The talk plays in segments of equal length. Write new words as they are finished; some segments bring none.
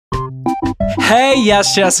Hey,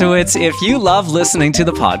 yes, Jesuits, if you love listening to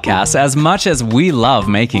the podcast as much as we love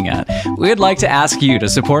making it, we'd like to ask you to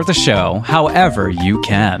support the show however you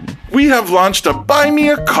can. We have launched a Buy Me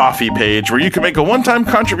a Coffee page where you can make a one-time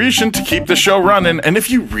contribution to keep the show running. And if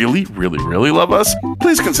you really, really, really love us,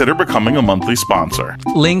 please consider becoming a monthly sponsor.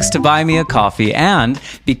 Links to Buy Me a Coffee and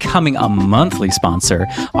becoming a monthly sponsor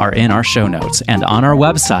are in our show notes and on our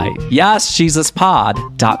website,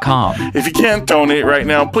 yesjesuspod.com. If you can't donate right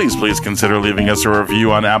now, please consider leaving us a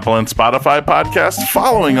review on Apple and Spotify podcasts,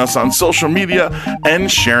 following us on social media, and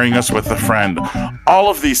sharing us with a friend. All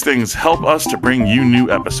of these things help us to bring you new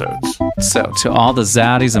episodes. So, to all the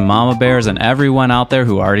zaddies and mama bears and everyone out there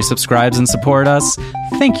who already subscribes and support us,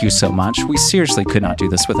 thank you so much. We seriously could not do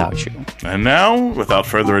this without you. And now, without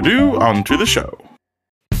further ado, on to the show.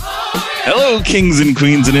 Hello, kings and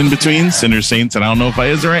queens and in-between, sinners, saints, and I don't know if I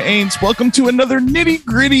is or I ain't. Welcome to another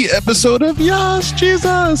nitty-gritty episode of Yes,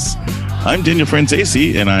 Jesus. I'm Daniel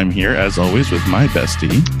Franzese, and I'm here, as always, with my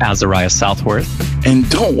bestie, Azariah Southworth. And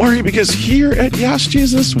don't worry, because here at Yes,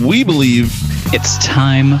 Jesus, we believe it's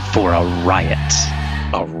time for a riot.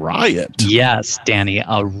 A riot? Yes, Danny,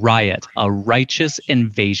 a riot. A righteous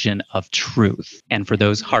invasion of truth. And for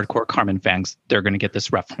those hardcore Carmen fans, they're going to get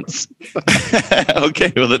this reference.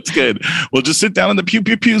 Okay, well, that's good. We'll just sit down in the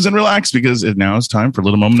pews and relax, because now it's time for a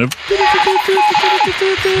little moment of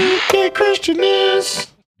Christian news.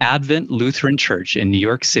 Advent Lutheran Church in New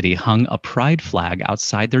York City hung a pride flag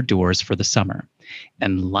outside their doors for the summer.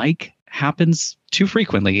 And like happens too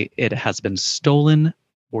frequently, it has been stolen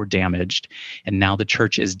or damaged, and now the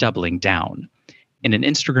church is doubling down. In an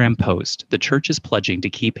Instagram post, the church is pledging to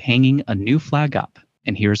keep hanging a new flag up,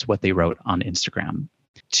 and here's what they wrote on Instagram.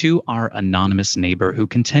 To our anonymous neighbor who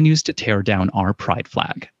continues to tear down our pride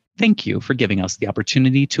flag, thank you for giving us the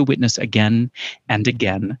opportunity to witness again and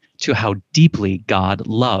again to how deeply God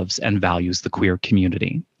loves and values the queer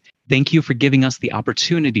community. Thank you for giving us the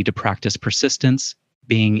opportunity to practice persistence,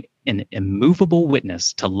 being an immovable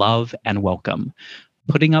witness to love and welcome,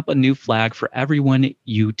 putting up a new flag for everyone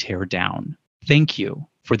you tear down. Thank you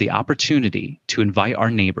for the opportunity to invite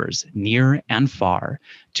our neighbors near and far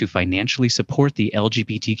to financially support the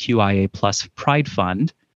LGBTQIA+ Pride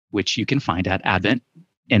Fund, which you can find at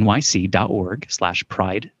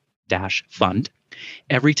adventnyc.org/pride-fund.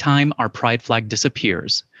 Every time our pride flag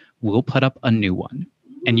disappears, we'll put up a new one,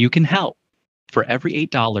 and you can help. For every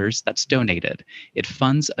 $8 that's donated, it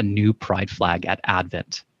funds a new pride flag at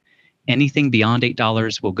Advent. Anything beyond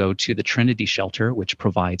 $8 will go to the Trinity Shelter, which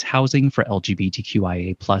provides housing for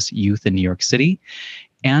LGBTQIA+ youth in New York City,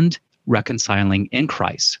 and Reconciling in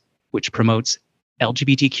Christ, which promotes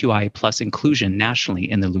LGBTQIA+ inclusion nationally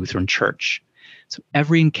in the Lutheran Church. So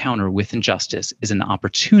every encounter with injustice is an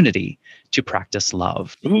opportunity to practice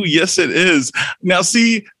love. Ooh, yes, it is. Now,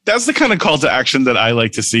 see, that's the kind of call to action that I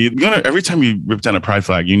like to see. Every time you rip down a pride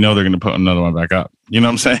flag, you know they're going to put another one back up. You know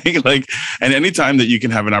what I'm saying? And anytime that you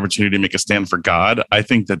can have an opportunity to make a stand for God, I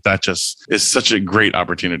think that just is such a great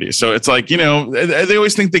opportunity. So it's like, they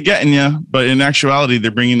always think they're getting you, but in actuality,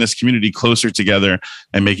 they're bringing this community closer together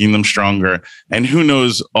and making them stronger. And who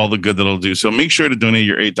knows all the good that it'll do. So make sure to donate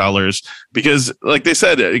your $8 because, like they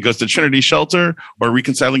said, it goes to Trinity Shelter or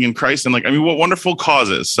Reconciling in Christ. And what wonderful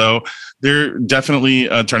causes. So they're definitely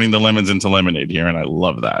turning the lemons into lemonade here. And I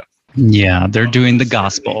love that. Yeah, they're doing the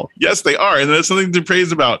gospel. Yes, they are. And that's something to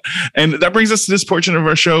praise about. And that brings us to this portion of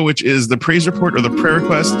our show, which is the praise report or the prayer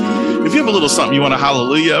request. If you have a little something you want to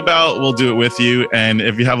hallelujah about, we'll do it with you. And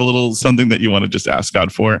if you have a little something that you want to just ask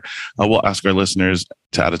God for, we'll ask our listeners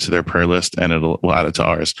to add it to their prayer list and we'll add it to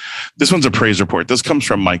ours. This one's a praise report. This comes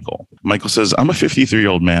from Michael. Michael says, I'm a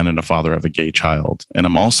 53-year-old man and a father of a gay child. And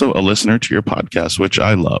I'm also a listener to your podcast, which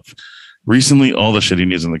I love. Recently, all the shitty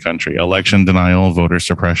news in the country, election denial, voter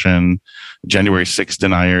suppression, January 6th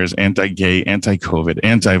deniers, anti-gay, anti-COVID,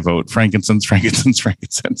 anti-vote, frankincense.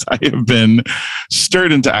 I have been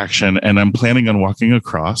stirred into action, and I'm planning on walking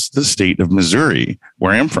across the state of Missouri,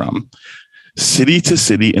 where I'm from, city to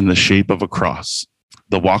city in the shape of a cross.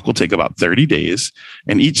 The walk will take about 30 days,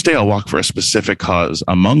 and each day I'll walk for a specific cause,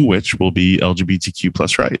 among which will be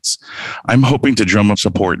LGBTQ+ rights. I'm hoping to drum up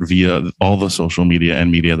support via all the social media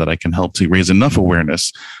and media that I can help to raise enough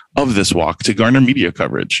awareness of this walk to garner media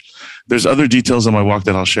coverage. There's other details on my walk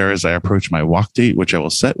that I'll share as I approach my walk date, which I will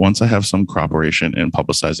set once I have some cooperation in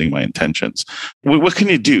publicizing my intentions. What can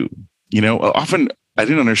you do? Often I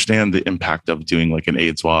didn't understand the impact of doing like an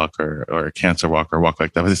AIDS walk or a cancer walk or a walk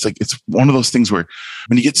like that. But it's one of those things where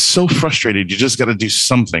when you get so frustrated, you just got to do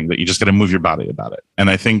something that you just got to move your body about it. And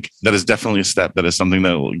I think that is definitely a step that is something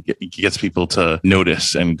that gets people to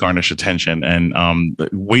notice and garnish attention. And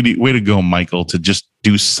way to go, Michael, to just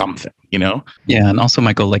do something, you know? Yeah. And also,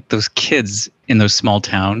 Michael, like those kids in those small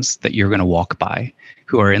towns that you're going to walk by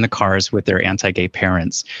who are in the cars with their anti-gay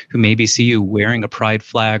parents, who maybe see you wearing a pride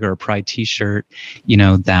flag or a pride t-shirt,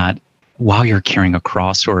 that while you're carrying a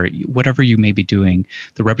cross or whatever you may be doing,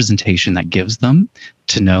 the representation that gives them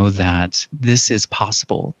to know that this is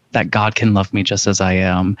possible, that God can love me just as I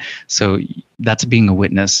am. So that's being a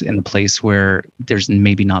witness in the place where there's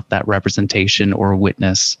maybe not that representation or a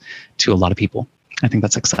witness to a lot of people. I think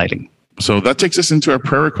that's exciting. So that takes us into our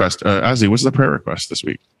prayer request. Ozzy, what's the prayer request this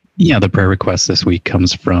week? Yeah, the prayer request this week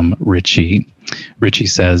comes from Richie. Richie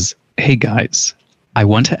says, "Hey guys, I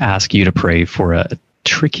want to ask you to pray for a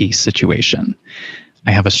tricky situation.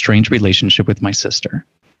 I have a strange relationship with my sister.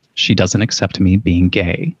 She doesn't accept me being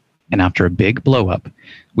gay, and after a big blow up,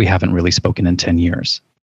 we haven't really spoken in 10 years.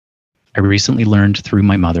 I recently learned through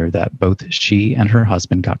my mother that both she and her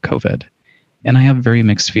husband got COVID, and I have very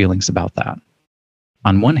mixed feelings about that.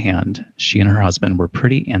 On one hand, she and her husband were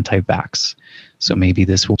pretty anti-vax, so maybe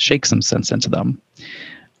this will shake some sense into them.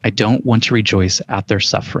 I don't want to rejoice at their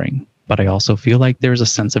suffering, but I also feel like there's a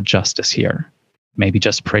sense of justice here. Maybe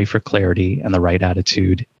just pray for clarity and the right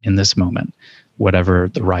attitude in this moment, whatever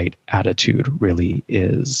the right attitude really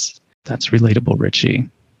is." That's relatable, Richie.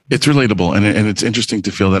 It's relatable. And it's interesting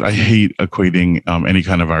to feel that. I hate equating any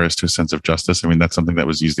kind of virus to a sense of justice. I mean, that's something that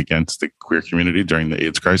was used against the queer community during the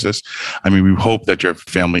AIDS crisis. I mean, we hope that your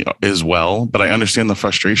family is well, but I understand the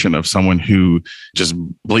frustration of someone who just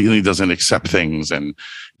blatantly doesn't accept things. And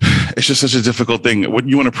it's just such a difficult thing. What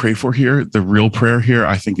you want to pray for here, the real prayer here,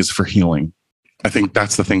 I think, is for healing. I think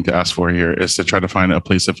that's the thing to ask for here, is to try to find a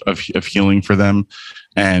place of healing for them,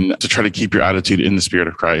 and to try to keep your attitude in the spirit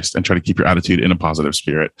of Christ and try to keep your attitude in a positive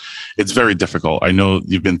spirit. It's very difficult. I know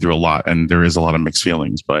you've been through a lot and there is a lot of mixed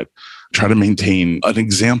feelings, but try to maintain an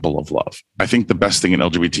example of love. I think the best thing an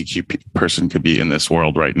LGBTQ person could be in this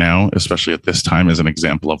world right now, especially at this time, is an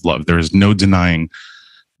example of love. There is no denying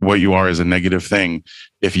what you are is a negative thing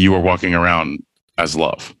if you are walking around as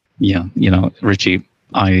love. Yeah. Richie,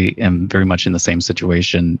 I am very much in the same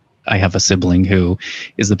situation. I have a sibling who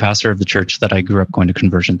is the pastor of the church that I grew up going to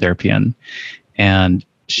conversion therapy in. And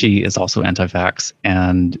she is also anti-vax,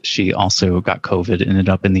 and she also got COVID and ended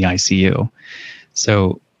up in the ICU.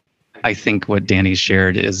 So I think what Danny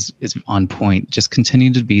shared is on point. Just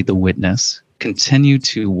continue to be the witness, continue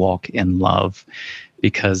to walk in love,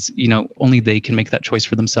 because, only they can make that choice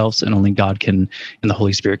for themselves, and only God can, and the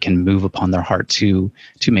Holy Spirit can move upon their heart to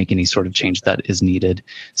make any sort of change that is needed.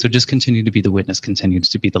 So just continue to be the witness, continue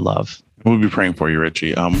to be the love. We'll be praying for you,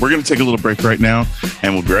 Richie. We're going to take a little break right now,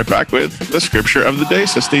 and we'll be right back with the scripture of the day.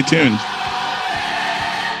 So stay tuned.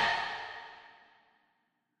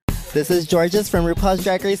 This is Georges from RuPaul's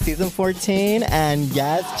Drag Race Season 14, and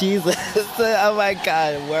yes, Jesus. Oh my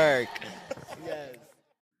God, work. Yes.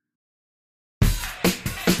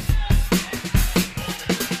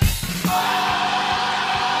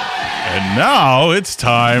 And now it's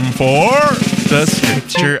time for the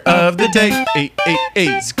scripture of the day.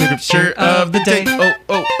 Scripture of the day.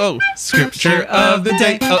 Oh. Scripture of the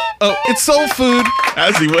day. Oh. It's soul food.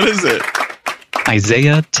 Azzy, what is it?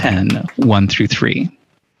 Isaiah 10, 1 through 3.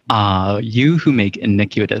 You who make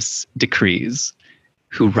iniquitous decrees,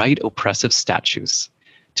 who write oppressive statutes,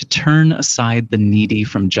 to turn aside the needy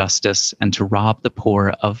from justice and to rob the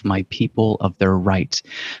poor of my people of their right,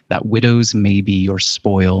 that widows may be your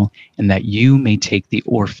spoil and that you may take the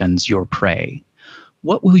orphans your prey.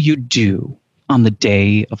 What will you do on the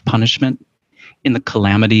day of punishment, in the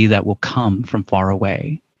calamity that will come from far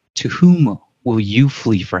away? To whom will you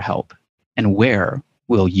flee for help, and where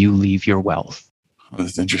will you leave your wealth?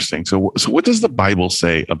 That's interesting. So what does the Bible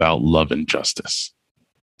say about love and justice?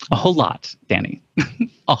 A whole lot, Danny.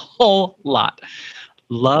 A whole lot.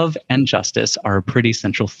 Love and justice are a pretty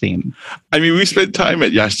central theme. I mean, we spent time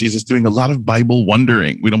at Yes Jesus doing a lot of Bible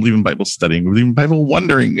wondering. We don't believe in Bible studying. We believe in Bible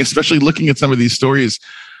wondering, especially looking at some of these stories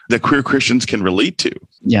that queer Christians can relate to.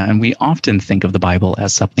 Yeah, and we often think of the Bible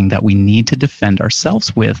as something that we need to defend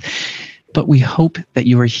ourselves with. But we hope that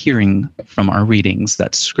you are hearing from our readings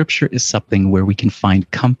that Scripture is something where we can find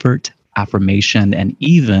comfort, affirmation, and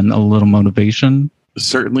even a little motivation.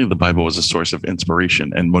 Certainly, the Bible was a source of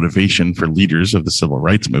inspiration and motivation for leaders of the civil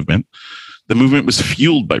rights movement. The movement was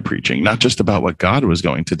fueled by preaching, not just about what God was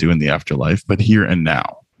going to do in the afterlife, but here and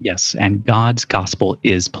now. Yes, and God's gospel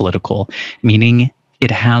is political, meaning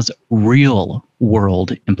it has real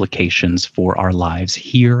world implications for our lives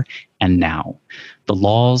here and now. The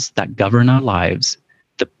laws that govern our lives,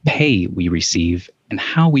 the pay we receive, and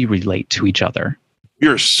how we relate to each other. We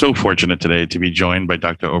are so fortunate today to be joined by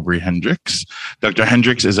Dr. Obery Hendricks. Dr.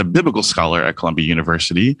 Hendricks is a biblical scholar at Columbia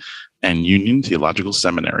University and Union Theological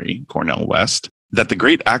Seminary, Cornell West, that the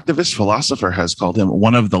great activist philosopher has called him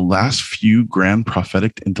one of the last few grand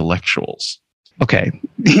prophetic intellectuals. Okay,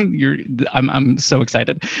 I'm so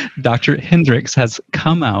excited. Dr. Hendricks has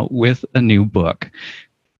come out with a new book.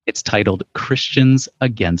 It's titled Christians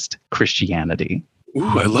Against Christianity.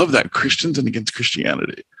 Ooh, I love that. Christians and Against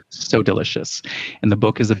Christianity. So delicious. And the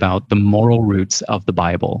book is about the moral roots of the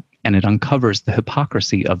Bible, and it uncovers the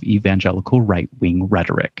hypocrisy of evangelical right-wing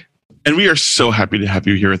rhetoric. And we are so happy to have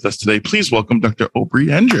you here with us today. Please welcome Dr. Obery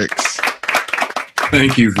Hendricks.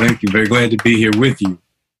 Thank you. Very glad to be here with you.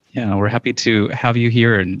 Yeah, we're happy to have you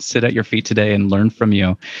here and sit at your feet today and learn from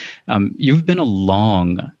you. You've been a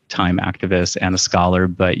long-time activist and a scholar,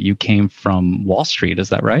 but you came from Wall Street, is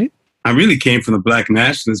that right? I really came from the Black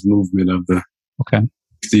nationalist movement of the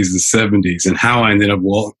 60s and 70s, and how I ended up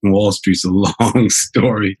on Wall Street's a long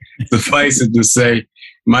story. Suffice it to say,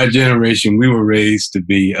 my generation, we were raised to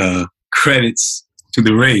be credits to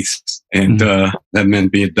the race. And that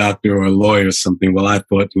meant be a doctor or a lawyer or something. Well, I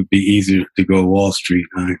thought it would be easier to go Wall Street.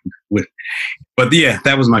 But yeah,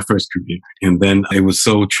 that was my first career. And then it was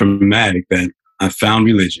so traumatic that I found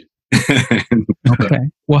religion. Okay.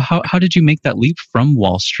 Well, how did you make that leap from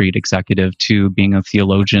Wall Street executive to being a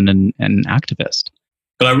theologian and activist?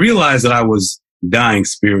 But I realized that I was dying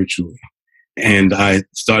spiritually, and I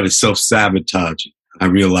started self-sabotaging. I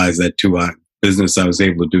realized that too. Business I was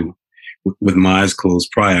able to do with my eyes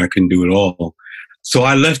closed prior, I couldn't do it all. So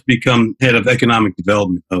I left to become head of economic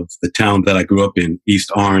development of the town that I grew up in,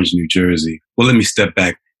 East Orange, New Jersey. Well, let me step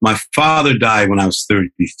back. My father died when I was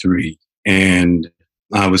 33, and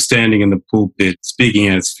I was standing in the pulpit speaking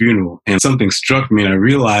at his funeral, and something struck me, and I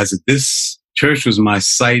realized that this church was my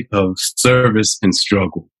site of service and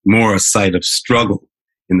struggle, more a site of struggle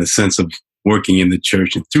in the sense of working in the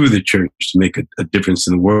church and through the church to make a difference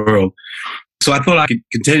in the world. So I thought I could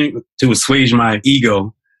continue to assuage my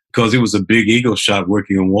ego, because it was a big ego shot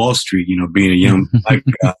working on Wall Street, being a young black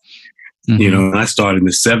guy. And I started in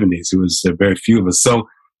the 70s. It was very few of us. So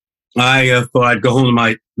I thought I'd go home to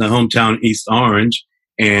my hometown, East Orange,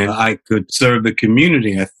 and I could serve the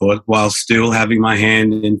community, I thought, while still having my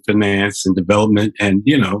hand in finance and development and,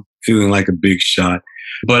 feeling like a big shot.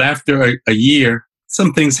 But after a year,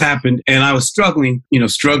 some things happened, and I was struggling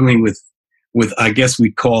with I guess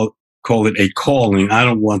we call it a calling. I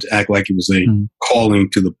don't want to act like it was a calling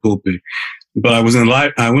to the pulpit. But I went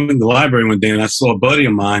in the library one day, and I saw a buddy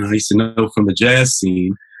of mine I used to know from the jazz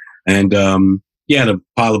scene. And he had a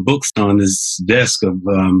pile of books on his desk of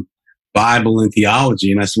Bible and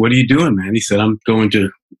theology. And I said, "What are you doing, man?" He said, "I'm going to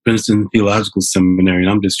Princeton Theological Seminary, and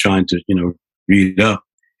I'm just trying to, read up."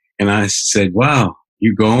 And I said, "Wow,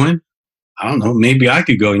 you going?" I don't know, maybe I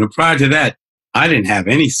could go. Prior to that, I didn't have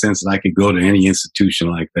any sense that I could go to any institution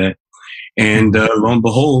like that. And lo and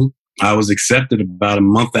behold, I was accepted about a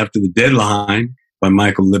month after the deadline by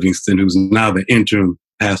Michael Livingston, who's now the interim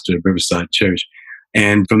pastor at Riverside Church.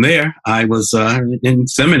 And from there, I was in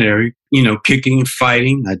seminary, kicking and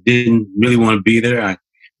fighting. I didn't really want to be there. I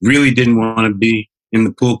really didn't want to be in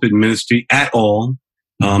the pulpit ministry at all.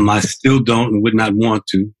 I still don't and would not want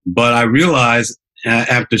to. But I realized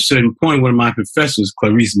after a certain point, one of my professors,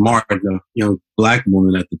 Clarice Martin, a young black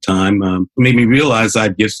woman at the time, made me realize I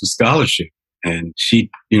had gifts for scholarship. And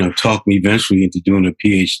she, talked me eventually into doing a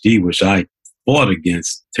PhD, which I fought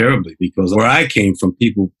against terribly, because where I came from,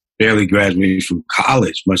 people barely graduated from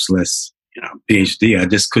college, much less, PhD. I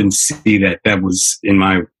just couldn't see that was in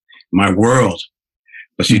my world.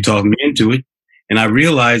 But she talked me into it. And I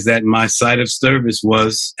realized that my site of service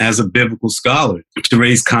was, as a biblical scholar, to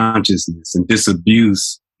raise consciousness and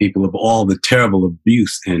disabuse people of all the terrible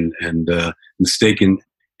abuse and mistaken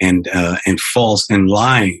and false and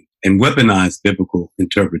lying and weaponized biblical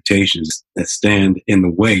interpretations that stand in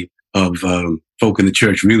the way of folk in the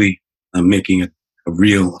church really making a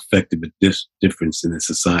real effective difference in the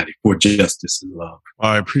society for justice and love.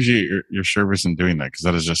 Well, I appreciate your service in doing that, because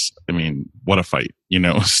that is just, what a fight,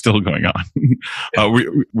 still going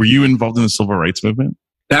on. Were you involved in the civil rights movement?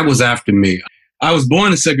 That was after me. I was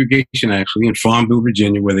born in segregation, actually, in Farmville,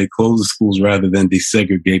 Virginia, where they closed the schools rather than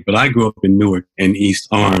desegregate. But I grew up in Newark and East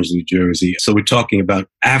Orange, New Jersey. So we're talking about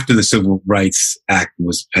after the Civil Rights Act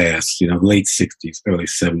was passed, late 60s, early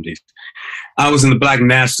 70s. I was in the Black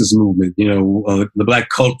nationalist movement, the Black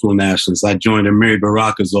cultural nationalists. I joined Amiri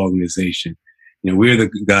Baraka's organization. We're the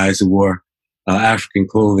guys who wore African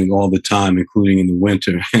clothing all the time, including in the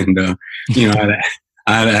winter. And,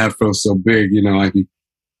 I had an afro so big, I could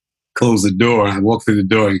close the door. I walk through the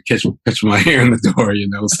door and catch my hair in the door,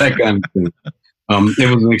 it's that kind of thing.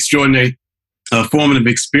 It was an extraordinary formative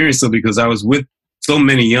experience, though, because I was with so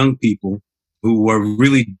many young people who were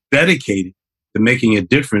really dedicated to making a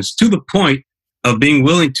difference, to the point of being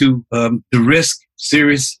willing to risk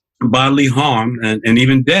serious bodily harm and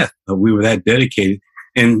even death. We were that dedicated,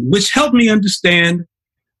 and which helped me understand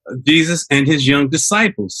Jesus and his young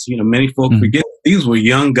disciples. Many folk forget these were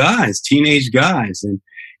young guys, teenage guys,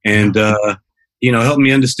 and helped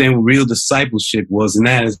me understand what real discipleship was, and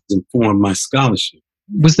that has informed my scholarship.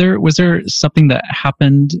 Was there something that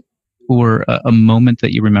happened, or a moment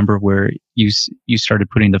that you remember where you started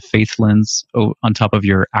putting the faith lens on top of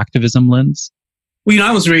your activism lens? Well,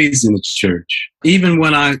 I was raised in the church. Even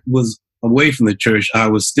when I was away from the church, I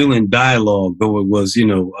was still in dialogue, though it was, it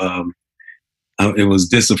was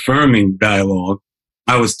disaffirming dialogue.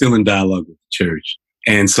 I was still in dialogue with the church.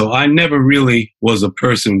 And so I never really was a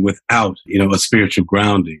person without, a spiritual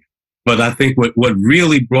grounding. But I think what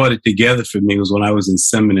really brought it together for me was when I was in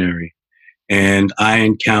seminary and I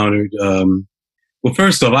encountered,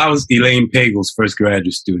 first off, I was Elaine Pagel's first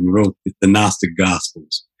graduate student, wrote the Gnostic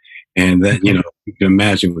Gospels. And that, you can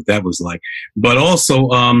imagine what that was like. But also,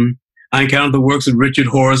 I encountered the works of Richard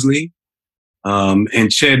Horsley, and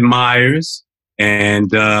Ched Myers. And,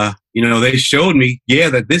 they showed me,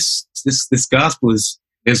 that this gospel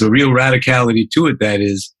there's a real radicality to it that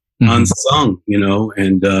is unsung,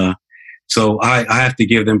 and, so I have to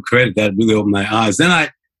give them credit. That really opened my eyes. Then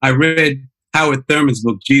I read Howard Thurman's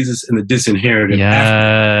book, Jesus and the Disinherited.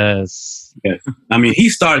 Yes. Yeah. I mean, he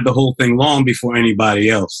started the whole thing long before anybody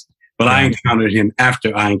else. But I encountered him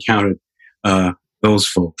after I encountered those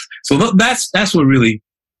folks. So that's what really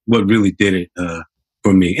did it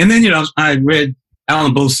for me. And then I read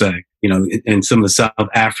Alan Bosak, and some of the South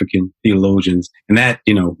African theologians, and that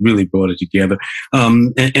really brought it together.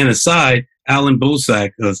 And aside, Alan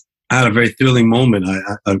Bosak I had a very thrilling moment.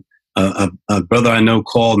 A brother I know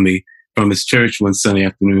called me from his church one Sunday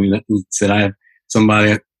afternoon and said, "I have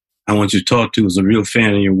somebody I want you to talk to who's a real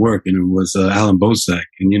fan of your work," and it was Alan Bosak.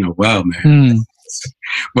 And wow, man,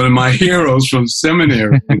 one of my heroes from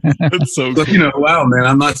seminary. That's so cool. Wow, man,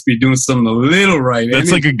 I must be doing something a little right.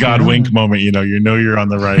 That's like a God wink moment. You're on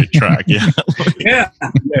the right track. Yeah. yeah,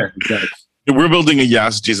 exactly. We're building a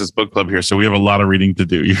Yes Jesus book club here, so we have a lot of reading to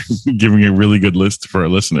do. You're giving a really good list for our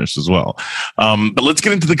listeners as well. But let's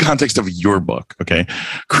get into the context of your book, okay?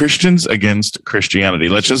 Christians Against Christianity.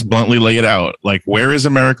 Let's just bluntly lay it out. Like, where is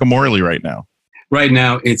America morally right now? Right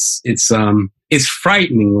now, it's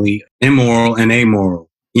frighteningly immoral and amoral.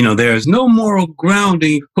 There is no moral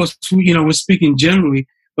grounding. Of course, we're speaking generally,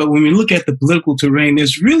 but when we look at the political terrain,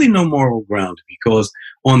 there's really no moral ground, because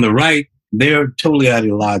on the right, they're totally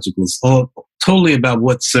ideological. It's all totally about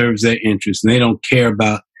what serves their interests, and they don't care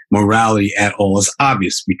about morality at all. It's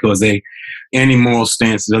obvious, because any moral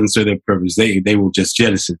stance that doesn't serve their purpose, they will just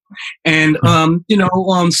jettison. And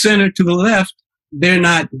center to the left, they're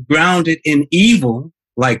not grounded in evil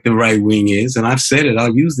like the right wing is. And I've said it,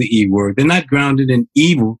 I'll use the E word. They're not grounded in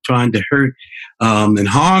evil, trying to hurt and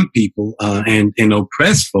harm people and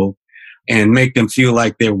oppress folk and make them feel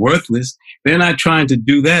like they're worthless. They're not trying to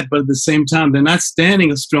do that, but at the same time, they're not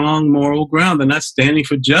standing a strong moral ground. They're not standing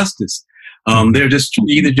for justice. They're just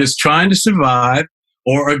either just trying to survive,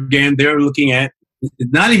 or again, they're looking at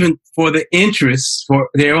not even for the interests, for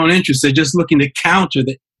their own interests. They're just looking to counter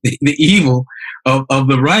the evil of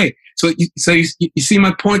the right. So you see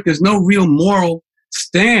my point. There's no real moral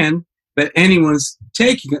stand that anyone's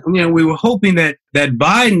taking. We were hoping that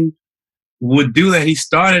Biden would do that. He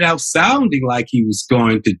started out sounding like he was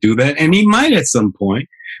going to do that, and he might at some point.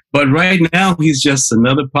 But right now, he's just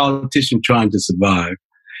another politician trying to survive.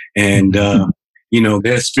 And,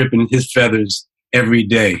 they're stripping his feathers every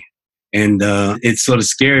day. And it's sort of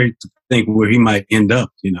scary to think where he might end up,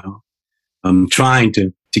 trying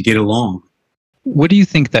to get along. What do you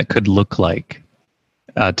think that could look like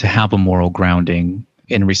to have a moral grounding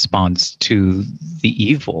in response to the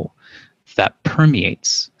evil that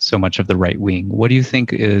permeates so much of the right wing? What do you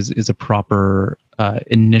think is a proper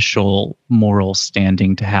initial moral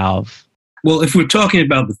standing to have? Well, if we're talking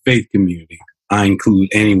about the faith community, I include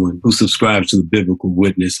anyone who subscribes to the biblical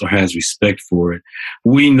witness or has respect for it.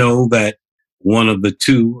 We know that one of the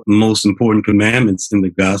two most important commandments in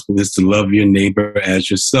the gospel is to love your neighbor as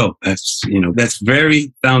yourself. That's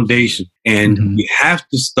very foundation. And we have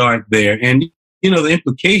to start there. And the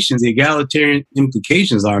implications, the egalitarian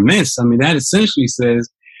implications are immense. I mean, that essentially says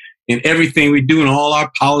in everything we do, in all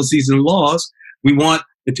our policies and laws, we want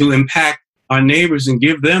to impact our neighbors and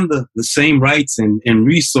give them the same rights and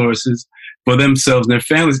resources for themselves and their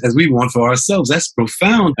families as we want for ourselves. That's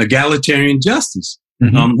profound egalitarian justice,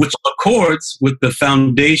 which accords with the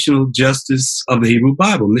foundational justice of the Hebrew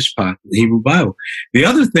Bible, Mishpat, the Hebrew Bible. The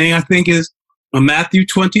other thing I think is Matthew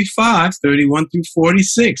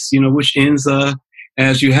 25:31-46, which ends,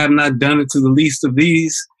 as you have not done it to the least of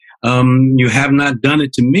these, you have not done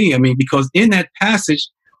it to me. I mean, because in that passage,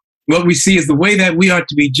 what we see is the way that we are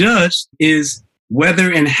to be judged is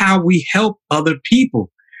whether and how we help other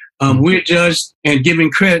people. We're judged and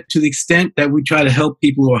given credit to the extent that we try to help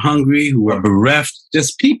people who are hungry, who are bereft,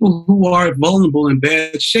 just people who are vulnerable in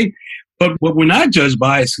bad shape. But what we're not judged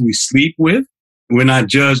by is who we sleep with. We're not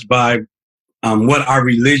judged by what our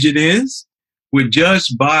religion is. We're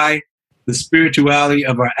judged by the spirituality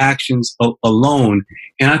of our actions alone.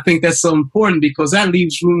 And I think that's so important because that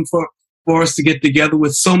leaves room for us to get together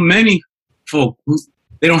with so many folk who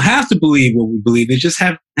they don't have to believe what we believe. They just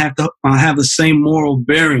have to have the same moral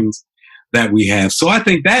bearings that we have. So I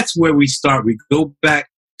think that's where we start. We go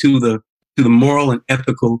back to the moral and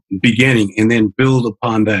ethical beginning and then build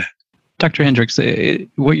upon that. Dr. Hendricks,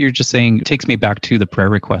 what you're just saying takes me back to the prayer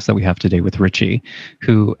request that we have today with Richie,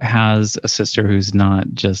 who has a sister who's not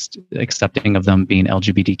just accepting of them being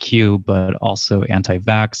LGBTQ, but also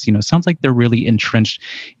anti-vax. Sounds like they're really entrenched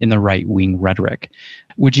in the right-wing rhetoric.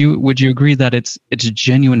 Would you agree that it's a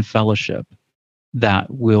genuine fellowship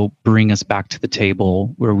that will bring us back to the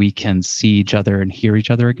table where we can see each other and hear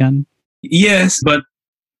each other again? Yes, but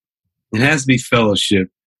it has to be fellowship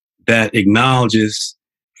that acknowledges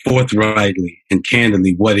forthrightly and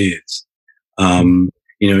candidly what is.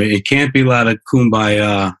 It can't be a lot of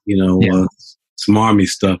kumbaya, smarmy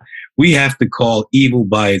stuff. We have to call evil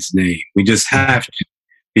by its name. We just have to,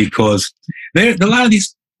 because a lot of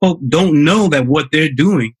these folk don't know that what they're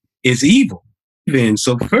doing is evil. And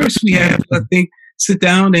so first we have to, I think, sit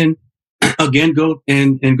down and again go to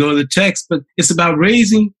the text. But it's about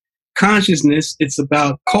raising consciousness. It's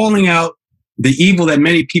about calling out the evil that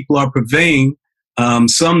many people are purveying.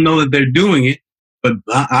 Some know that they're doing it, but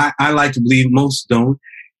I like to believe most don't.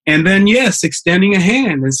 And then, yes, extending a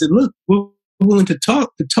hand and said, look, we're willing to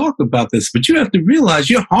talk about this, but you have to realize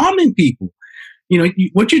you're harming people.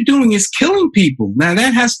 What you're doing is killing people. Now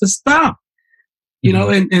that has to stop,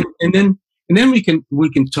 and then we can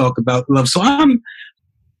talk about love. So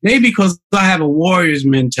maybe because I have a warrior's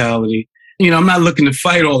mentality, I'm not looking to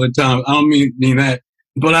fight all the time. I don't mean that,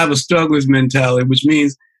 but I have a struggler's mentality, which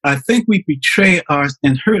means I think we betray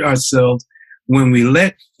and hurt ourselves when we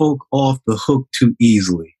let folk off the hook too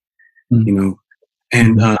easily, and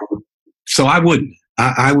so I wouldn't.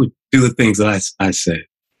 I would do the things that I said.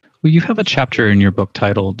 Well, you have a chapter in your book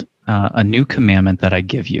titled A New Commandment That I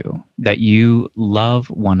Give You, that you love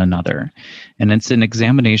one another. And it's an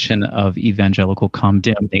examination of evangelical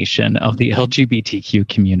condemnation of the LGBTQ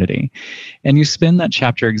community. And you spend that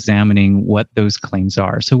chapter examining what those claims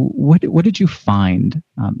are. So what did you find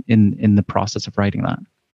in the process of writing that?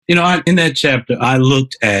 In that chapter, I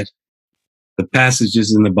looked at the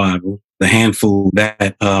passages in the Bible, the handful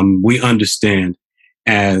that we understand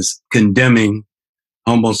as condemning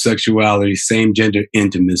homosexuality, same-gender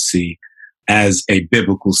intimacy as a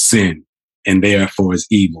biblical sin and therefore as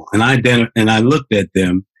evil. And I looked at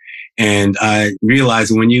them and I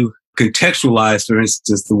realized when you contextualize, for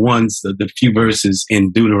instance, the few verses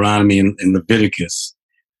in Deuteronomy and Leviticus,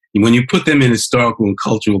 when you put them in historical and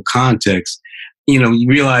cultural context, you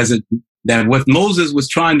realize that what Moses was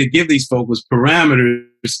trying to give these folks was parameters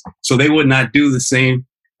so they would not do the same,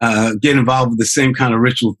 get involved with the same kind of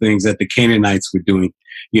ritual things that the Canaanites were doing.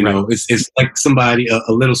 Right. It's like somebody, a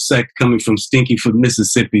little sect coming from Stinkyfoot,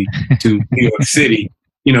 Mississippi to New York City.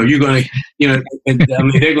 You're going to, they're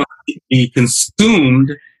going to be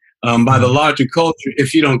consumed by the larger culture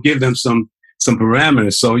if you don't give them some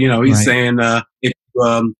parameters. So, he's saying,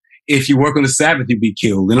 if you work on the Sabbath, you'll be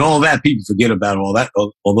killed and all that. People forget about all that,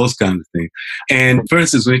 all those kinds of things. And for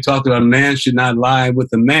instance, when he talked about a man should not lie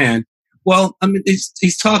with a man, well,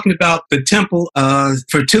 he's talking about the temple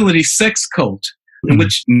fertility sex cult in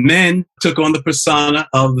which men took on the persona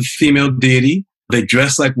of the female deity. They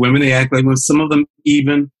dress like women. They act like women. Some of them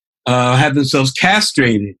even have themselves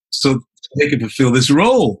castrated so they could fulfill this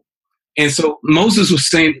role. And so Moses was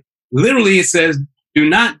saying, literally, it says, do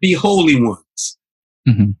not be holy ones.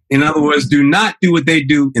 Mm-hmm. In other words, do not do what they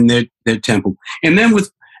do in their temple. And then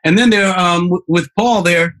with Paul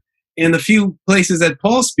there, in the few places that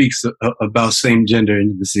Paul speaks about same-gender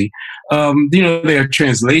intimacy, there are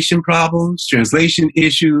translation problems, translation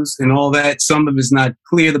issues, and all that. Some of it's not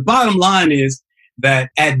clear. The bottom line is that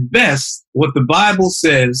at best, what the Bible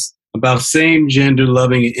says about same-gender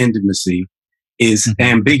loving and intimacy is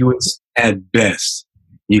ambiguous at best.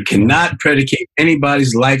 You cannot predicate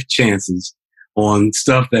anybody's life chances on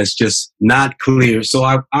stuff that's just not clear. So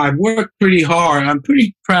I worked pretty hard. I'm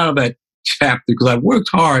pretty proud of that chapter because I worked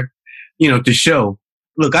hard, to show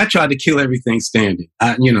look, I tried to kill everything standing.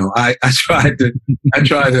 I tried to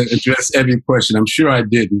address every question. I'm sure I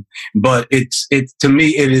didn't, but it's to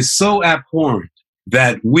me, it is so abhorrent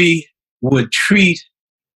that we would treat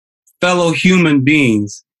fellow human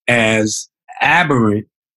beings as aberrant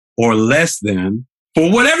or less than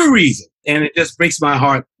for whatever reason. And it just breaks my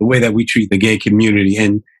heart the way that we treat the gay community.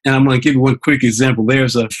 And I'm going to give you one quick example.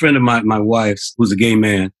 There's a friend of my wife's who's a gay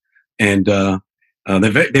man, and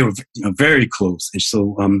they were very close. And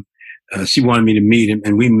so she wanted me to meet him,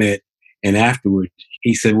 and we met. And afterward,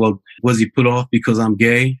 he said, well, was he put off because I'm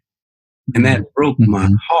gay? And that broke my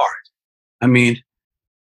heart. I mean,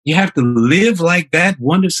 you have to live like that,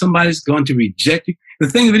 wonder if somebody's going to reject you. The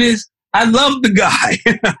thing of it is, I love the guy.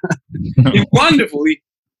 He's wonderful.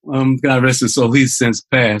 God rest his soul, he's since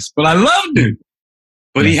passed. But I loved him.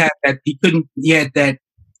 But he had that, couldn't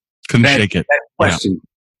shake it. That question.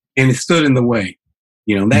 And it stood in the way.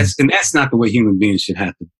 That's not the way human beings should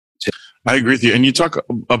have to. I agree with you. And you talk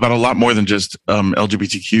about a lot more than just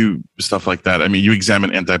LGBTQ stuff like that. I mean, you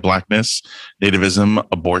examine anti-Blackness, nativism,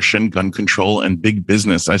 abortion, gun control, and big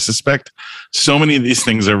business. I suspect so many of these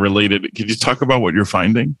things are related. Could you talk about what you're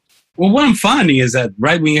finding? Well, what I'm finding is that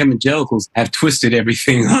right-wing evangelicals have twisted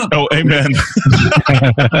everything up. Oh, amen.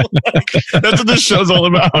 That's what this show's all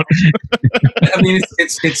about. I mean,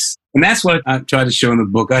 it's, and that's what I try to show in the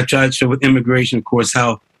book. I try to show with immigration, of course,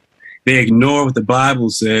 how they ignore what the Bible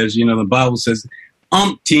says. The Bible says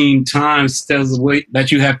umpteen times tells the way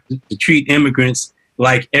that you have to treat immigrants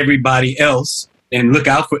like everybody else and look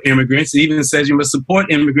out for immigrants. It even says you must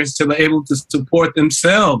support immigrants till they're able to support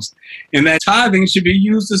themselves. And that tithing should be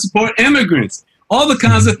used to support immigrants. All the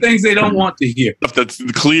kinds of things they don't want to hear. That's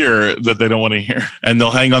clear that they don't want to hear. And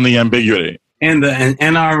they'll hang on the ambiguity. And the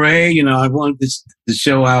NRA, I wanted to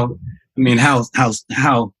show how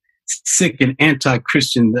sick and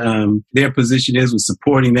anti-Christian their position is with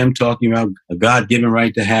supporting them, talking about a God-given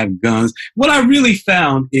right to have guns. What I really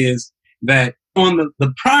found is that on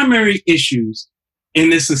the primary issues in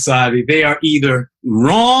this society, they are either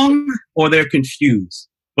wrong or they're confused.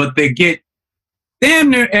 But they get damn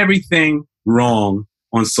near everything wrong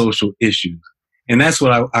on social issues. And that's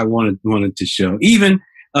what I wanted to show. Even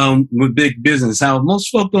with big business, how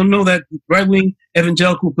most folk don't know that right-wing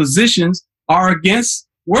evangelical positions are against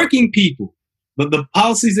working people. But the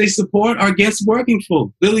policies they support are against working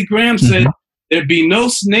folk. Billy Graham said there'd be no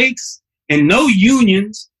snakes and no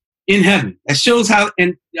unions in heaven. That shows how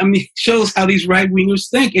these right-wingers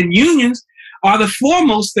think. And unions are the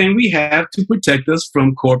foremost thing we have to protect us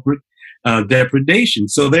from corporate depredation.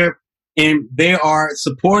 So they are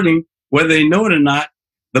supporting, whether they know it or not,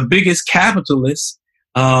 the biggest capitalists,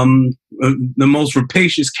 the most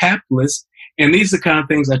rapacious capitalists. And these are the kind of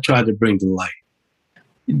things I try to bring to light.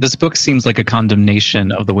 This book seems like a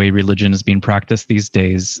condemnation of the way religion is being practiced these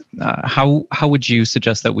days. How would you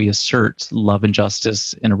suggest that we assert love and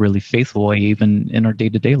justice in a really faithful way, even in our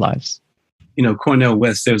day-to-day lives? Cornel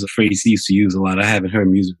West, there's a phrase he used to use a lot. I haven't heard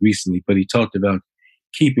him use it recently, but he talked about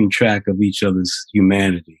keeping track of each other's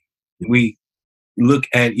humanity. We look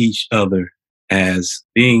at each other as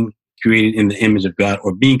being created in the image of God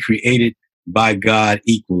or being created by God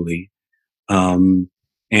equally. And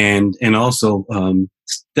also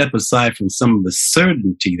step aside from some of the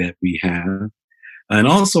certainty that we have, and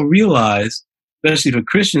also realize, especially for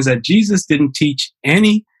Christians, that Jesus didn't teach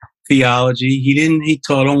any theology. He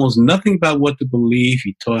taught almost nothing about what to believe.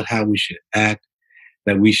 He taught how we should act,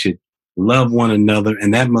 that we should love one another,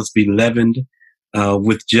 and that must be leavened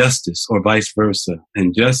with justice or vice versa.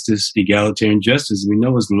 And justice, egalitarian justice, we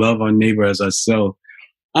know is love our neighbor as ourselves.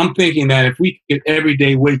 I'm thinking that if we could every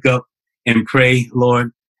day wake up and pray,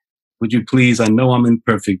 Lord, would you please, I know I'm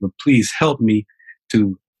imperfect, but please help me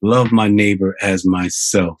to love my neighbor as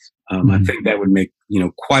myself. I think that would make,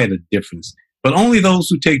 quite a difference. But only those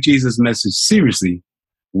who take Jesus' message seriously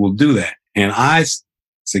will do that. And I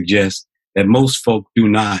suggest that most folk do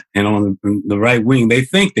not. And on the right wing, they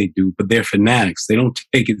think they do, but they're fanatics. They don't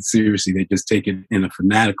take it seriously. They just take it in a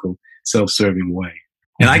fanatical, self-serving way.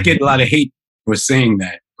 And I get a lot of hate for saying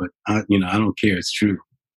that, but I don't care. It's true.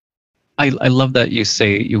 I love that you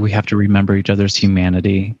say we have to remember each other's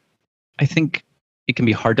humanity. I think it can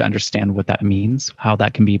be hard to understand what that means, how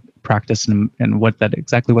that can be practiced, and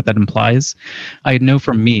exactly what that implies. I know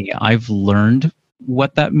for me, I've learned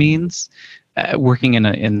what that means. Working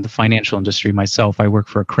in the financial industry myself, I work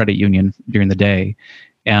for a credit union during the day,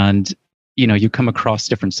 and you come across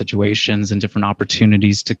different situations and different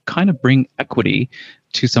opportunities to kind of bring equity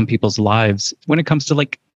to some people's lives when it comes to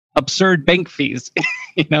like absurd bank fees.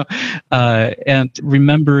 And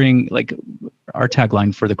remembering like our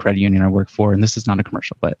tagline for the credit union I work for, and this is not a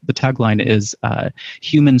commercial, but the tagline is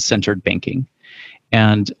human-centered banking.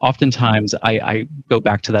 And oftentimes I go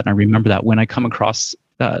back to that and I remember that when I come across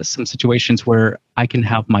some situations where I can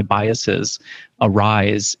have my biases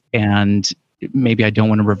arise, and maybe I don't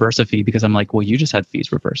want to reverse a fee because I'm like, well, you just had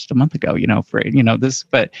fees reversed a month ago, for this,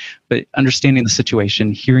 but understanding the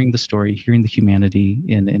situation, hearing the story, hearing the humanity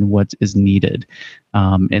in what is needed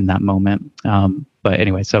in that moment. But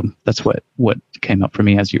anyway, so that's what came up for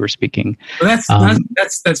me as you were speaking. Well,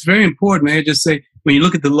 that's very important. May I just say, when you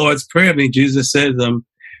look at the Lord's Prayer, I mean, Jesus says,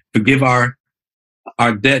 forgive our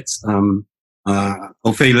debts,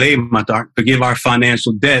 forgive our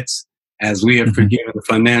financial debts as we have forgiven the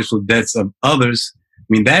financial debts of others. I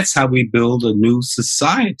mean, that's how we build a new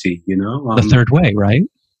society, the third way, right?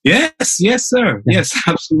 Yes, sir. Yeah. Yes,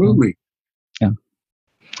 absolutely. Yeah.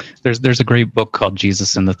 There's a great book called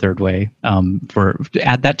Jesus in the Third Way.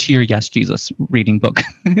 Add that to your Yes, Jesus reading book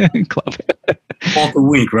club. Walter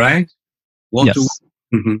Wink, right? Walter yes.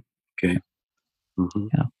 Wink. Mm-hmm. Okay. Mm-hmm.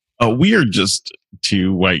 Yeah. We are just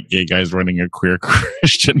two white gay guys running a queer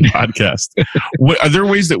Christian podcast. Are there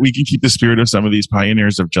ways that we can keep the spirit of some of these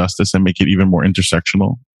pioneers of justice and make it even more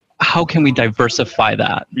intersectional? How can we diversify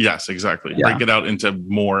that? Yes, exactly. Yeah. Break it out into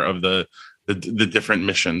more of the different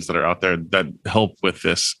missions that are out there that help with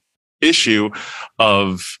this issue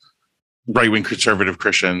of right-wing conservative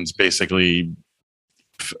Christians basically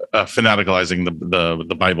fanaticalizing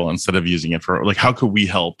the Bible instead of using it for, like, how could we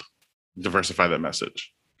help diversify that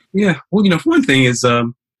message? Yeah. Well, one thing is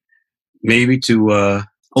maybe to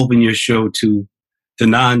open your show to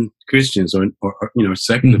non-Christians or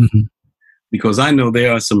secular, because I know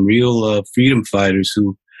there are some real freedom fighters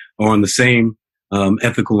who are on the same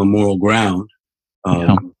ethical and moral ground,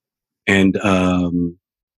 and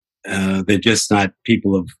they're just not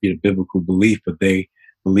people of biblical belief, but they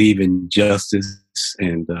believe in justice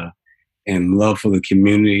and love for the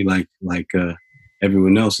community, like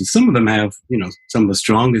everyone else. And some of them have, some of the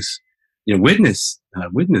strongest, witnesses,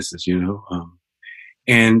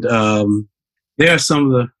 and there are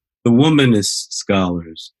some of the womanist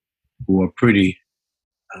scholars who are pretty,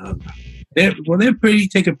 take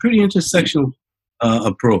a pretty intersectional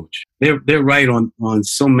approach. They're right on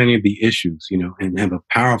so many of the issues, and have a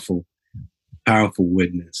powerful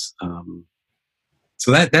witness.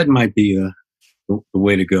 So that might be the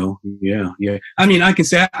way to go. Yeah. I mean, I can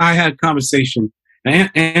say I had a conversation.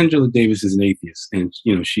 Angela Davis is an atheist, and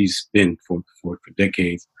she's been for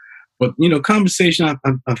decades. But conversation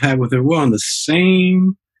I've had with her, we're on the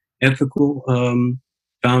same ethical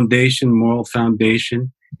foundation, moral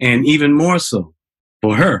foundation, and even more so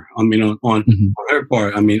for her. I mean, on her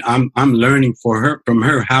part. I mean, I'm learning from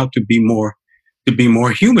her how to be more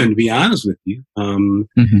human. To be honest with you,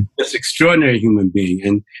 this extraordinary human being,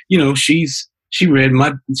 and she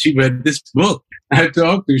read this book. I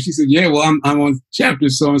talked to her. She said, "Yeah, well, I'm on chapter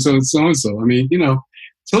so and so and so and so." I mean,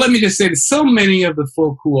 So let me just say that so many of the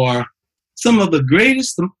folk who are some of the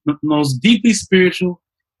greatest, the most deeply spiritual,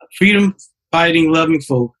 freedom-fighting, loving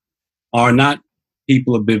folk are not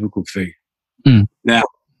people of biblical faith. Now,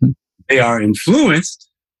 they are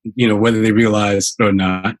influenced, whether they realize it or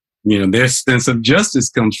not. Their sense of justice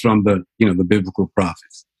comes from the biblical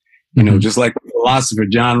prophets. Just like the philosopher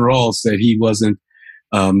John Rawls said, he wasn't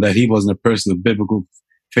a person of biblical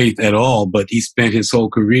faith at all, but he spent his whole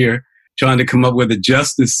career trying to come up with a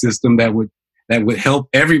justice system that would help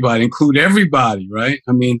everybody, include everybody, right?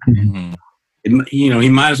 I mean, he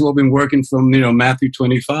might as well have been working from Matthew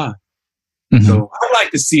 25. So I'd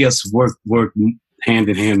like to see us work hand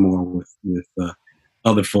in hand more with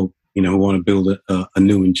other folk, who want to build a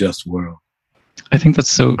new and just world. I think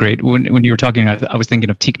that's so great. When you were talking, I was thinking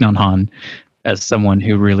of Thich Nhat Hanh as someone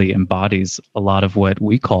who really embodies a lot of what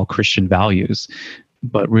we call Christian values,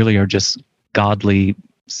 but really are just godly,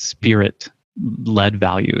 spirit-led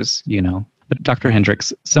values, But Dr.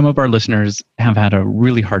 Hendricks, some of our listeners have had a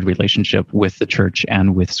really hard relationship with the church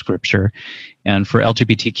and with Scripture. And for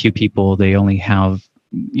LGBTQ people, they only have,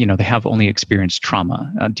 they have only experienced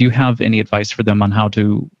trauma. Do you have any advice for them on how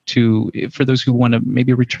to for those who want to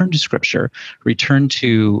maybe return to Scripture, return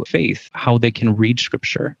to faith, how they can read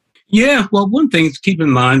Scripture? Yeah, well, one thing is to keep in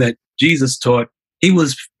mind that Jesus taught, he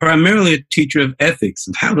was primarily a teacher of ethics,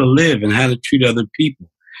 of how to live and how to treat other people.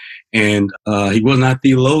 And he was not a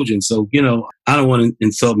theologian. So, I don't want to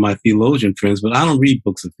insult my theologian friends, but I don't read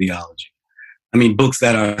books of theology. I mean, books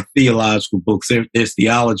that are theological books. There's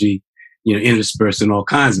theology, interspersed in all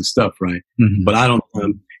kinds of stuff, right? But I don't.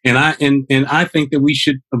 And I think that we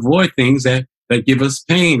should avoid things that give us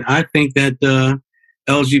pain. I think that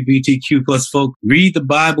LGBTQ plus folk read the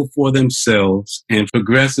Bible for themselves, and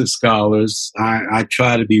progressive scholars, I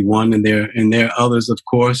try to be one, and there are others, of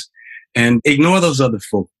course, and ignore those other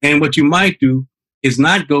folk. And what you might do is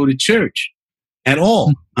not go to church at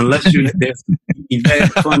all, unless there's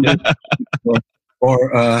event funded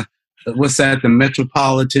or what's that? The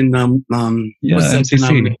Metropolitan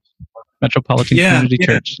MCC, Metropolitan Community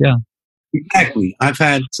Church. Yeah, exactly. I've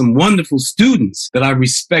had some wonderful students that I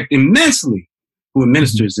respect immensely who are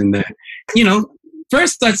ministers in that. You know,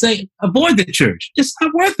 first I'd say avoid the church. It's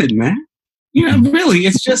not worth it, man. You know, really,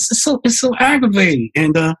 it's so aggravating.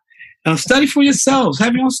 And study for yourselves.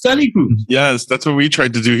 Have your own study groups. Yes, that's what we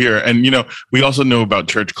tried to do here. And, you know, we also know about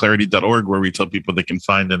churchclarity.org, where we tell people they can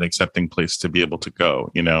find an accepting place to be able to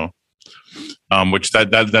go, you know, which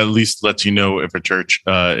that at least lets you know if a church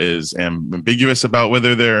is ambiguous about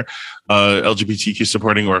whether they're LGBTQ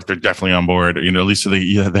supporting or if they're definitely on board. You know, at least so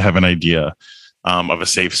they have an idea of a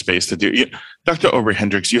safe space to do. Dr. Obery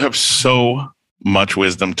Hendricks, you have so much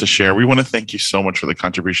wisdom to share. We want to thank you so much for the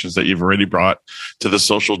contributions that you've already brought to the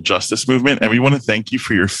social justice movement. And we want to thank you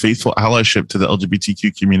for your faithful allyship to the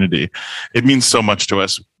LGBTQ community. It means so much to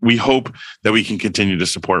us. We hope that we can continue to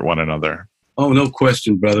support one another. Oh, no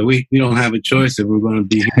question, brother. We don't have a choice if we're going to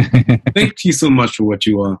be here. Thank you so much for what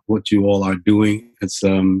you all are doing. It's,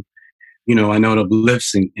 you know, I know it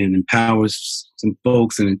uplifts and empowers some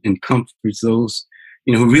folks and comforts those,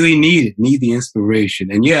 you know, who really need the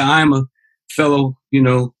inspiration. And yeah, I'm a fellow, you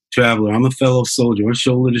know, traveler. I'm a fellow soldier. We're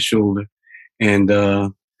shoulder to shoulder. And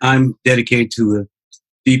I'm dedicated to the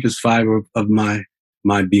deepest fiber of my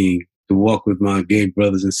being, to walk with my gay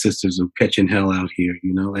brothers and sisters who are catching hell out here.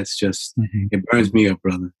 You know, that's just, it burns me up,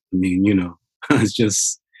 brother. I mean, you know, it's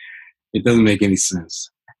just, it doesn't make any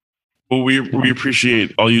sense. Well, we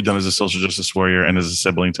appreciate all you've done as a social justice warrior and as a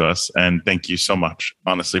sibling to us. And thank you so much,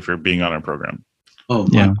 honestly, for being on our program. Oh,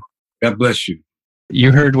 yeah. God bless you.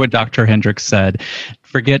 You heard what Dr. Hendricks said.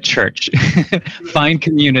 Forget church. Find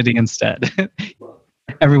community instead.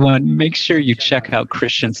 Everyone, make sure you check out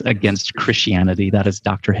Christians Against Christianity. That is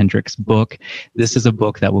Dr. Hendricks' book. This is a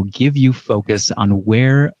book that will give you focus on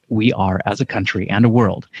where we are as a country and a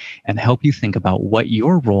world and help you think about what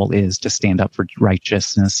your role is to stand up for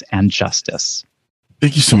righteousness and justice.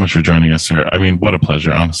 Thank you so much for joining us, sir. I mean, what a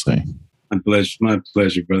pleasure, honestly. My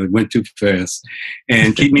pleasure, brother. It went too fast.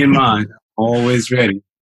 And keep me in mind. Always ready.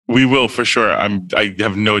 We will, for sure. I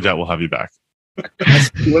have no doubt we'll have you back.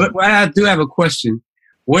 Well, I do have a question.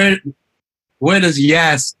 Where does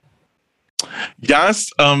Yas? Yas,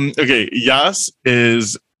 okay. Yas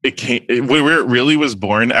is where it really was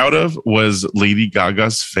born out of was Lady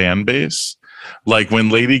Gaga's fan base. Like when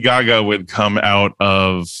Lady Gaga would come out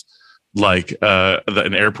of like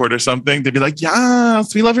an airport or something, they'd be like,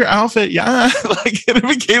 "Yes, we love your outfit." Yeah, like and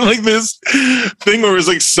it became like this thing where it was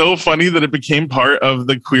like so funny that it became part of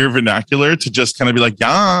the queer vernacular to just kind of be like,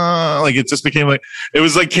 "Yeah," like it just became like it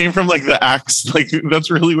was like came from like the acts, like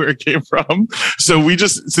that's really where it came from. So we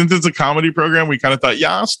just, since it's a comedy program, we kind of thought,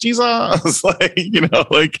 "Yes, Jesus," like you know,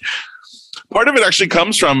 like. Part of it actually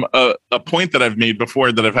comes from a point that I've made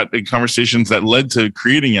before that I've had in conversations that led to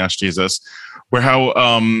creating Yes Jesus, where how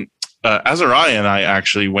Azariah and I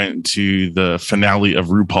actually went to the finale of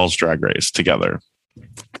RuPaul's Drag Race together.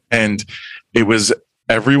 And it was,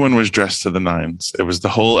 everyone was dressed to the nines. It was the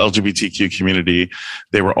whole LGBTQ community.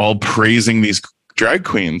 They were all praising these drag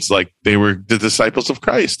queens like they were the disciples of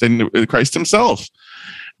Christ and Christ himself.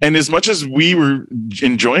 And as much as we were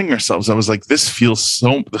enjoying ourselves, I was like, this feels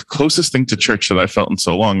so the closest thing to church that I felt in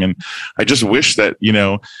so long. And I just wish that,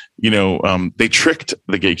 they tricked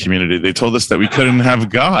the gay community. They told us that we couldn't have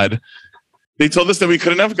God. They told us that we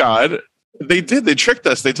couldn't have God. They did. They tricked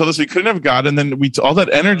us. They told us we couldn't have God. And then all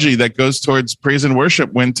that energy that goes towards praise and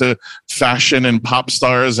worship went to fashion and pop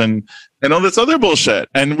stars and all this other bullshit.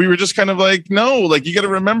 And we were just kind of like, no, like you got to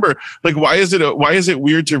remember, like, why is it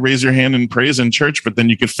weird to raise your hand in praise in church, but then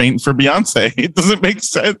you could faint for Beyonce? It doesn't make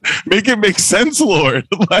sense. Make it make sense, Lord.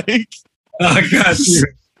 Like, I got you.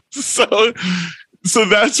 So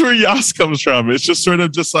that's where Yas comes from. It's just sort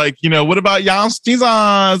of just like, what about Yas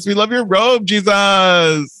Jesus? We love your robe,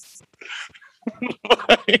 Jesus.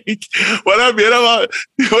 Like, what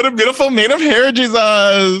a beautiful mane of hair,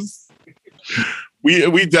 Jesus.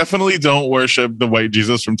 We definitely don't worship the white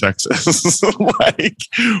Jesus from Texas. Like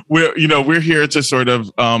we're here to sort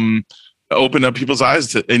of open up people's eyes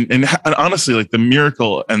to and honestly, like the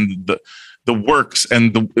miracle and the works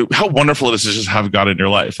and how wonderful it is to just have God in your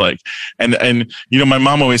life. Like and my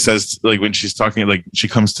mom always says, like when she's talking, like she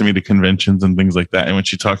comes to me to conventions and things like that, and when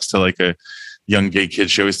she talks to like a young gay kid,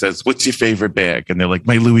 she always says, "What's your favorite bag?" And they're like,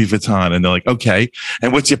 "My Louis Vuitton." And they're like, "Okay.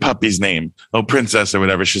 And what's your puppy's name?" "Oh, Princess," or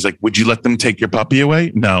whatever. She's like, "Would you let them take your puppy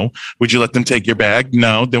away?" "No." "Would you let them take your bag?"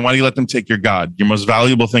 "No." "Then why do you let them take your God, your most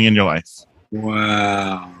valuable thing in your life?"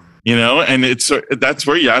 Wow. And that's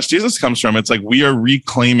where Yash Jesus comes from. It's like we are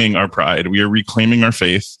reclaiming our pride. We are reclaiming our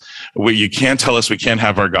faith. You can't tell us we can't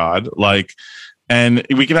have our God. And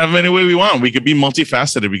we can have them any way we want. We could be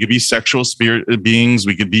multifaceted. We could be sexual spirit beings.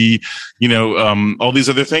 We could be, all these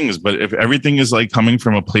other things. But if everything is like coming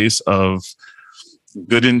from a place of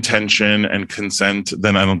good intention and consent,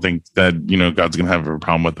 then I don't think that, God's going to have a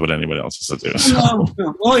problem with what anybody else has to do. So.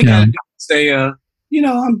 All you got to say,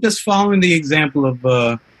 I'm just following the example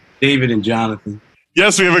of David and Jonathan.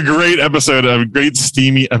 Yes, we have a great episode, a great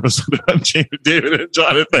steamy episode about David and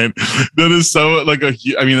Jonathan. That is so that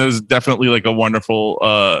is definitely like a wonderful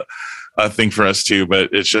thing for us too.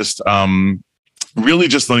 But it's just really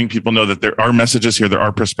just letting people know that there are messages here, there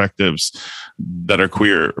are perspectives that are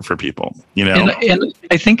queer for people, And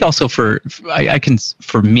I think also speaking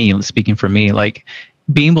for me, like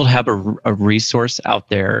being able to have a resource out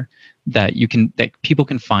there that people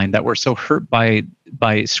can find, that were so hurt by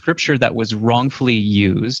scripture that was wrongfully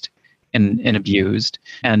used and abused,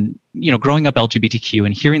 and growing up LGBTQ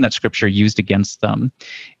and hearing that scripture used against them,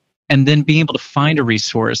 and then being able to find a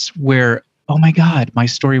resource where, oh my God, my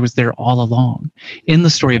story was there all along, in the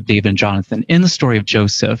story of David and Jonathan, in the story of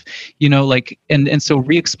Joseph, and so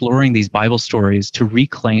re-exploring these Bible stories to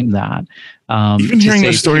reclaim that. Even hearing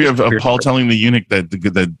the story of Paul telling the eunuch that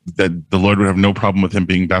the Lord would have no problem with him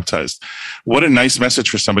being baptized. What a nice message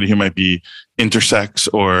for somebody who might be intersex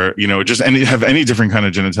or, just have any different kind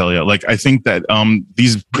of genitalia. Like, I think that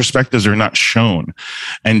these perspectives are not shown,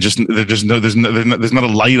 and just there's not a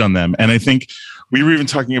light on them. And I think we were even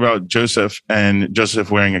talking about Joseph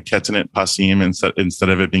wearing a ketonet pasim instead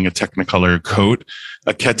of it being a Technicolor coat.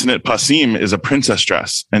 A ketonet pasim is a princess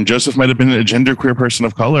dress, and Joseph might have been a genderqueer person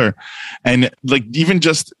of color. And like, even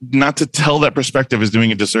just not to tell that perspective is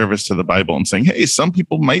doing a disservice to the Bible and saying, hey, some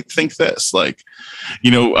people might think this, and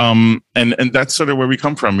that's sort of where we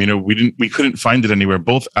come from. We couldn't find it anywhere.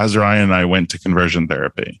 Both Azariah and I went to conversion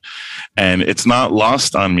therapy, and it's not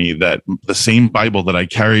lost on me that the same Bible that I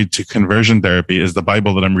carried to conversion therapy is the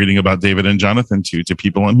Bible that I'm reading about David and Jonathan to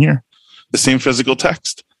people on here. The same physical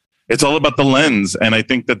text. It's all about the lens. And I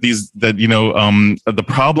think that the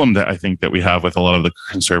problem that I think that we have with a lot of the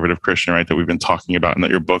conservative Christian right that we've been talking about and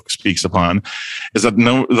that your book speaks upon is that a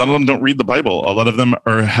lot of them don't read the Bible. A lot of them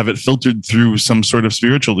have it filtered through some sort of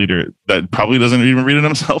spiritual leader that probably doesn't even read it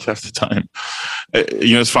himself half the time.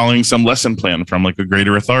 It's following some lesson plan from like a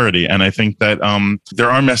greater authority. And I think that there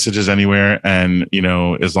are messages anywhere. And,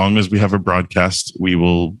 as long as we have a broadcast, we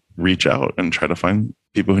will reach out and try to find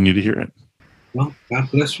people who need to hear it. Well, God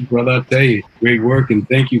bless you, brother. I'll tell you, great work, and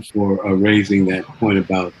thank you for raising that point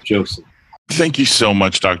about Joseph. Thank you so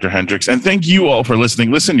much, Dr. Hendricks, and thank you all for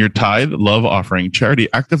listening. Listen, your tithe, love offering, charity,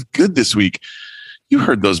 act of good this week. You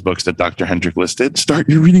heard those books that Dr. Hendrick listed. Start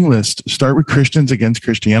your reading list. Start with Christians Against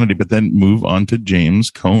Christianity, but then move on to James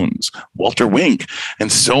Cone's, Walter Wink, and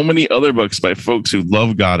so many other books by folks who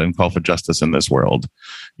love God and call for justice in this world.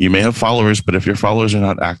 You may have followers, but if your followers are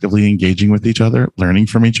not actively engaging with each other, learning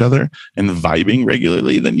from each other, and vibing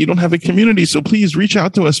regularly, then you don't have a community. So please reach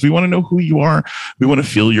out to us. We want to know who you are. We want to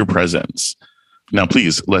feel your presence. Now,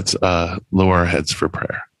 please, let's lower our heads for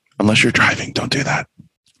prayer. Unless you're driving, don't do that.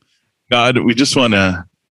 God, we just want to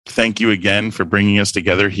thank you again for bringing us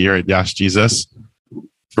together here at Yash Jesus,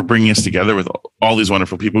 for bringing us together with all these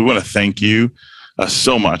wonderful people. We want to thank you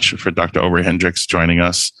so much for Dr. Obery Hendricks joining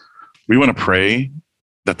us. We want to pray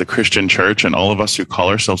that the Christian church and all of us who call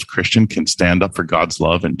ourselves Christian can stand up for God's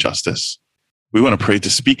love and justice. We want to pray to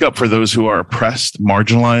speak up for those who are oppressed,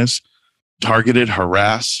 marginalized, targeted,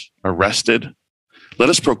 harassed, arrested. Let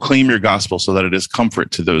us proclaim your gospel so that it is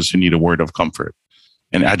comfort to those who need a word of comfort,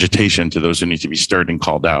 and agitation to those who need to be stirred and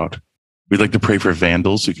called out. We'd like to pray for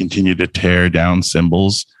vandals who continue to tear down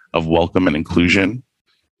symbols of welcome and inclusion.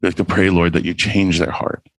 We'd like to pray, Lord, that you change their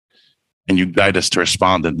heart and you guide us to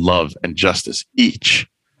respond in love and justice each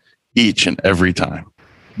and every time.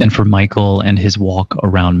 And for Michael and his walk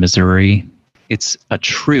around Missouri, it's a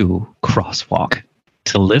true crosswalk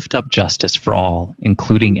to lift up justice for all,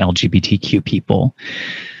 including LGBTQ people.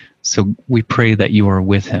 So we pray that you are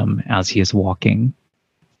with him as he is walking.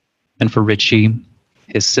 And for Richie,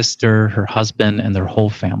 his sister, her husband, and their whole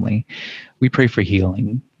family, we pray for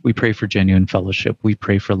healing. We pray for genuine fellowship. We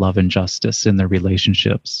pray for love and justice in their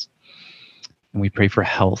relationships. And we pray for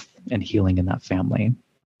health and healing in that family.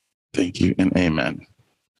 Thank you and amen.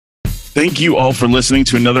 Thank you all for listening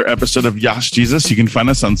to another episode of Yash Jesus. You can find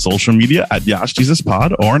us on social media at Yash Jesus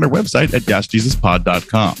Pod or on our website at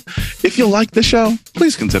yashjesuspod.com. If you like the show,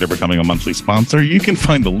 please consider becoming a monthly sponsor. You can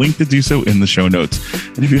find the link to do so in the show notes.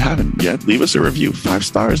 And if you haven't yet, leave us a review. 5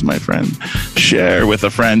 stars, my friend. Share with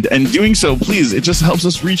a friend. And doing so, please, it just helps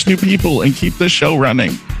us reach new people and keep the show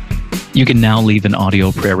running. You can now leave an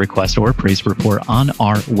audio prayer request or praise report on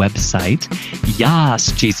our website,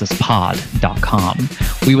 yasjesuspod.com.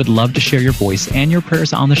 We would love to share your voice and your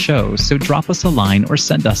prayers on the show, so drop us a line or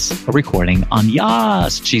send us a recording on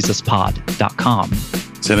yasjesuspod.com.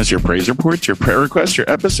 Send us your praise reports, your prayer requests, your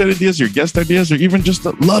episode ideas, your guest ideas, or even just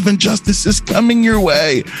the love and justice is coming your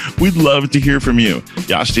way. We'd love to hear from you.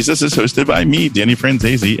 Yash Jesus is hosted by me, Danny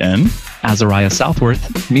Franzese, and Azariah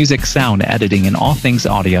Southworth. Music, sound, editing, and all things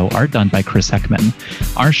audio are done by Chris Heckman.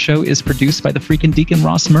 Our show is produced by the freaking Deacon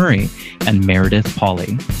Ross Murray and Meredith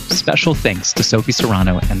Pauly. Special thanks to Sophie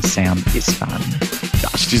Serrano and Sam Isfan.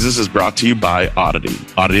 Yash Jesus is brought to you by Oddity.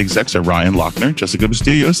 Oddity execs are Ryan Lochner, Jessica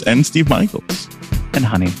Bastillos, and Steve Michaels. And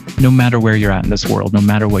honey, no matter where you're at in this world, no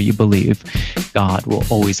matter what you believe, God will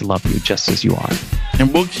always love you just as you are.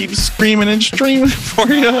 And we'll keep screaming and streaming for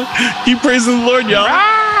you. Keep praising the Lord, y'all.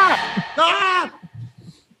 Ah! Ah!